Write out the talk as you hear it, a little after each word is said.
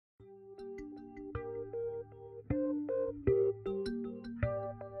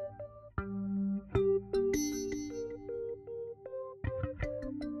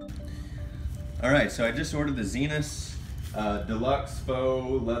Alright, so I just ordered the ZINUS Deluxe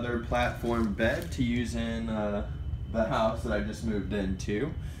Faux leather platform bed to use in the house that I just moved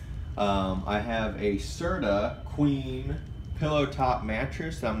into. I have a Serta Queen pillow top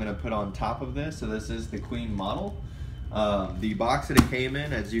mattress that I'm going to put on top of this. So this is the Queen model. The box that it came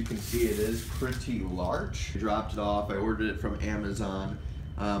in, as you can see, it is pretty large. I dropped it off. I ordered it from Amazon.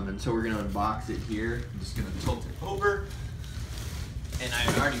 And so we're going to unbox it here. I'm just going to tilt it over. And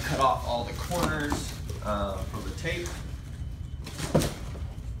I've already cut off all the corners from the tape.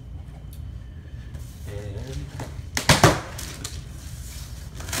 And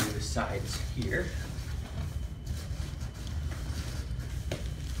do the sides here.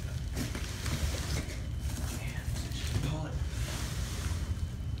 And just pull it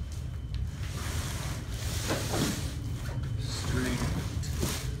straight.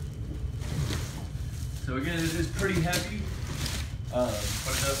 So again, it is pretty heavy. But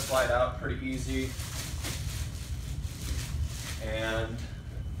it does slide out pretty easy, and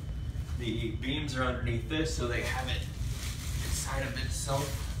the beams are underneath this, so they have it inside of itself.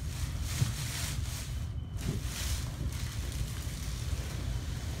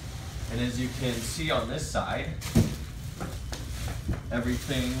 And as you can see on this side,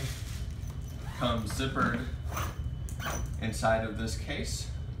 everything comes zippered inside of this case.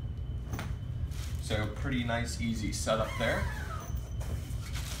 So pretty nice, easy setup there.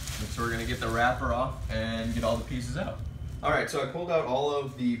 And so we're gonna get the wrapper off and get all the pieces out. All right, so I pulled out all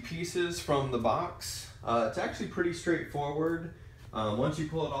of the pieces from the box. It's actually pretty straightforward. Once you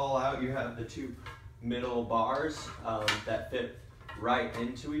pull it all out, you have the two middle bars that fit right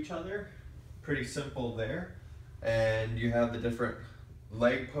into each other. Pretty simple there. And you have the different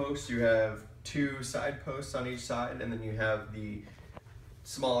leg posts. You have two side posts on each side, and then you have the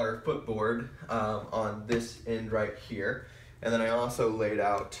smaller footboard on this end right here. And then I also laid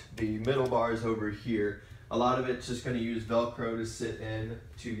out the middle bars over here. A lot of it's just going to use Velcro to sit in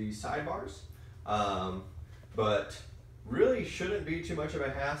to the sidebars, but really shouldn't be too much of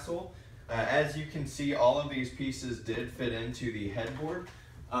a hassle. As you can see, all of these pieces did fit into the headboard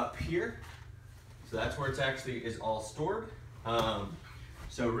up here. So that's where it's actually is all stored.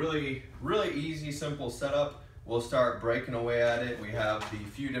 So really easy, simple setup. We'll start breaking away at it. We have the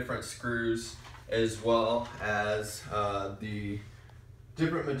few different screws as well as the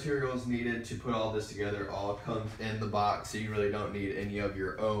different materials needed to put all this together. All comes in the box, so you really don't need any of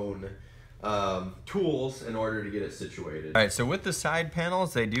your own tools in order to get it situated. All right, so with the side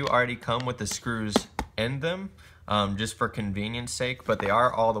panels, they do already come with the screws in them, just for convenience sake, but they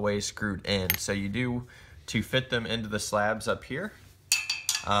are all the way screwed in. So you do, to fit them into the slabs up here,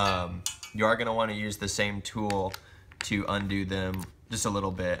 you are gonna wanna use the same tool to undo them just a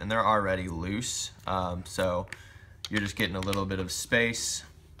little bit, and they're already loose, so you're just getting a little bit of space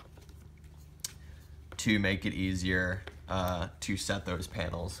to make it easier to set those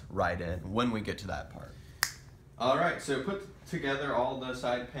panels right in when we get to that part. All right, so put together all the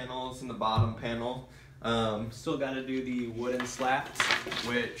side panels and the bottom panel. Still got to do the wooden slats,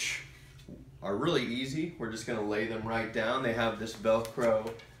 which are really easy. We're just going to lay them right down. They have this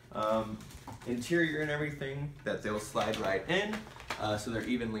Velcro interior and everything that they'll slide right in, so they're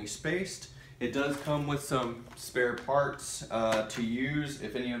evenly spaced. It does come with some spare parts to use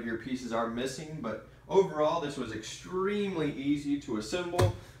if any of your pieces are missing, but overall this was extremely easy to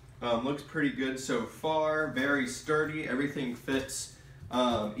assemble. Looks pretty good so far, very sturdy. Everything fits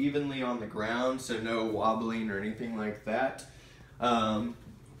evenly on the ground, so no wobbling or anything like that. You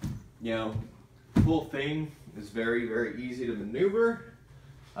know, the whole thing is very easy to maneuver,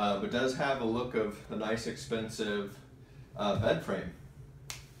 but does have a look of a nice expensive bed frame.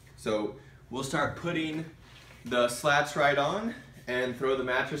 So we'll start putting the slats right on and throw the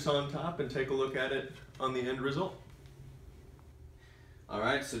mattress on top and take a look at it on the end result. All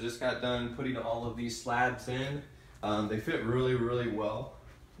right, so just got done putting all of these slabs in. They fit really well,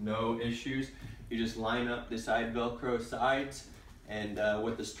 no issues. You just line up the side Velcro sides and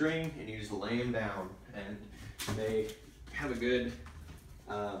with the string, and you just lay them down, and they have a good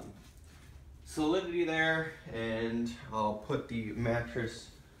solidity there. And I'll put the mattress,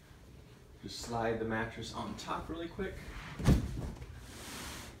 just slide the mattress on top really quick.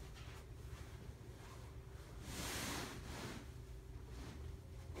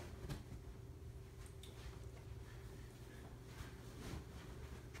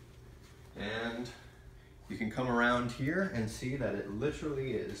 And you can come around here and see that it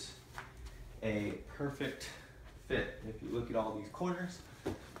literally is a perfect fit. If you look at all these corners,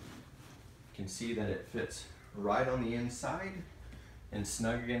 you can see that it fits right on the inside and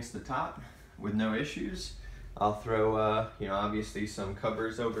snug against the top with no issues. I'll throw, you know, obviously some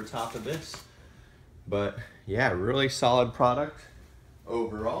covers over top of this But yeah, really solid product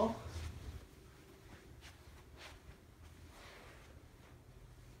overall.